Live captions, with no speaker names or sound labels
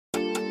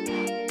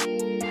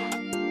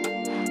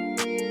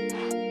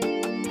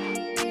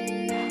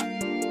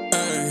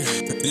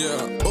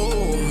Yeah,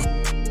 oh,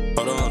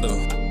 hold on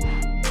though.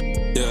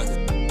 Yeah,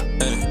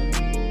 hey,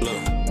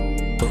 look,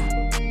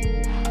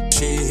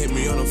 She hit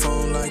me on the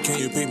phone like, can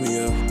you pick me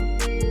up?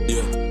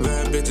 Yeah,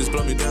 bad bitches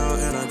blow me down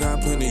and I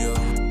got plenty of.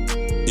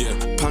 Yeah,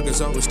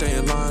 pockets always stay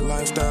in line,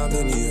 lifestyle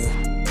linear.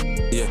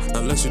 Yeah,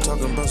 unless you're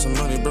talking about some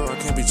money, bro, I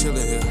can't be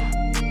chillin' here.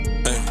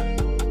 Hey,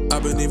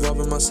 I've been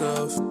evolving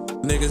myself.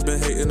 Niggas been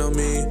hating on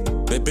me.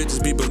 They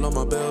bitches be below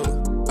my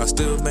belt. I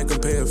still make them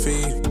pay a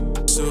fee.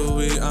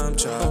 Sweet, I'm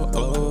child.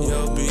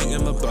 Yo, be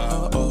in my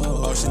bop.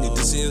 All she need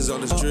to see is all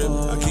this drip.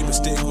 I keep a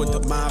stick with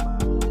the mop.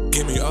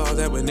 Give me all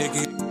that with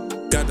Nicky.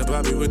 Got the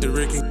Bobby with the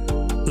Ricky.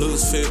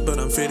 Lose fit, but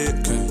I'm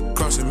fitted.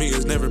 Crossing me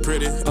is never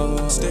pretty.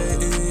 Stay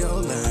in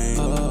your lane.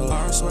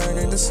 Our swag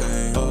ain't the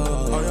same.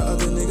 All your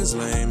other niggas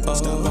lame.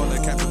 Stop all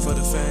that capping for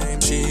the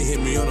fame. She hit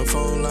me on the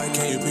phone like,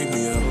 can you pick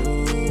me up?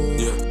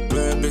 Yeah,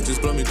 bad bitches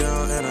blow me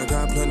down and I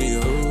got plenty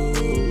of.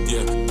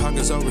 Yeah,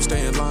 pockets always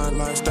stay in line,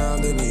 lifestyle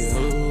linear.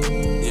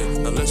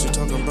 Unless you're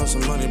talking about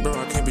some money, bro,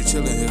 I can't be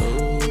chillin' here.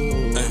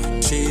 Ay,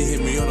 she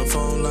hit me on the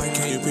phone like,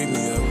 can you pick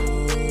me up?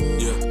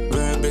 Yeah,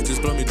 bad bitches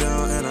blow me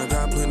down and I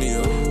got plenty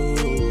of.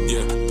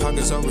 Yeah,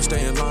 pockets always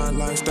stay in line,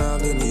 lifestyle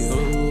linear.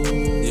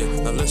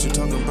 Yeah, unless you're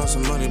talking about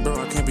some money, bro,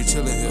 I can't be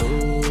chillin' here.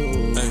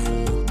 Ay,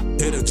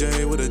 hit a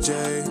J with a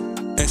J,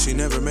 and she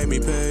never made me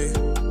pay.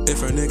 If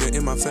her nigga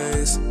in my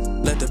face,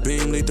 let the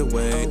beam lead the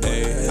way,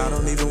 ayy. I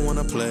don't even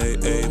wanna play,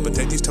 ayy, but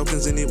take these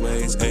tokens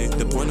anyways, ayy.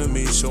 The point of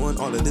me showing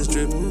all of this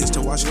drip is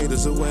to wash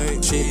haters away.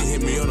 She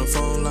hit me on the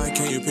phone like,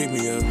 can you pick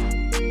me up?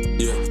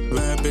 Yeah,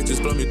 bad bitches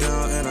blow me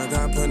down and I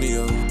got plenty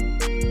of.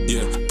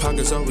 Yeah,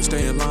 pockets always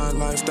stay in line,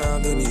 lifestyle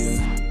linear.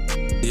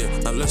 Yeah,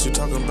 unless you're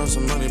talking about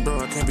some money, bro,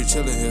 I can't be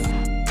chillin' here.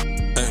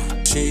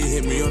 Ayy, she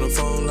hit me on the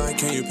phone like,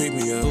 can you pick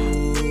me up?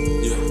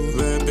 Yeah,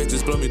 bad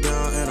bitches blow me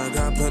down and I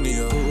got plenty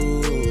of.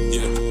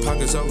 Yeah,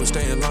 pockets always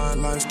stay in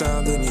line,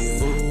 lifestyle linear.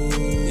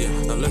 Yeah,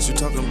 unless you're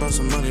talking about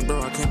some money,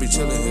 bro, I can't be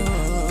chillin' here.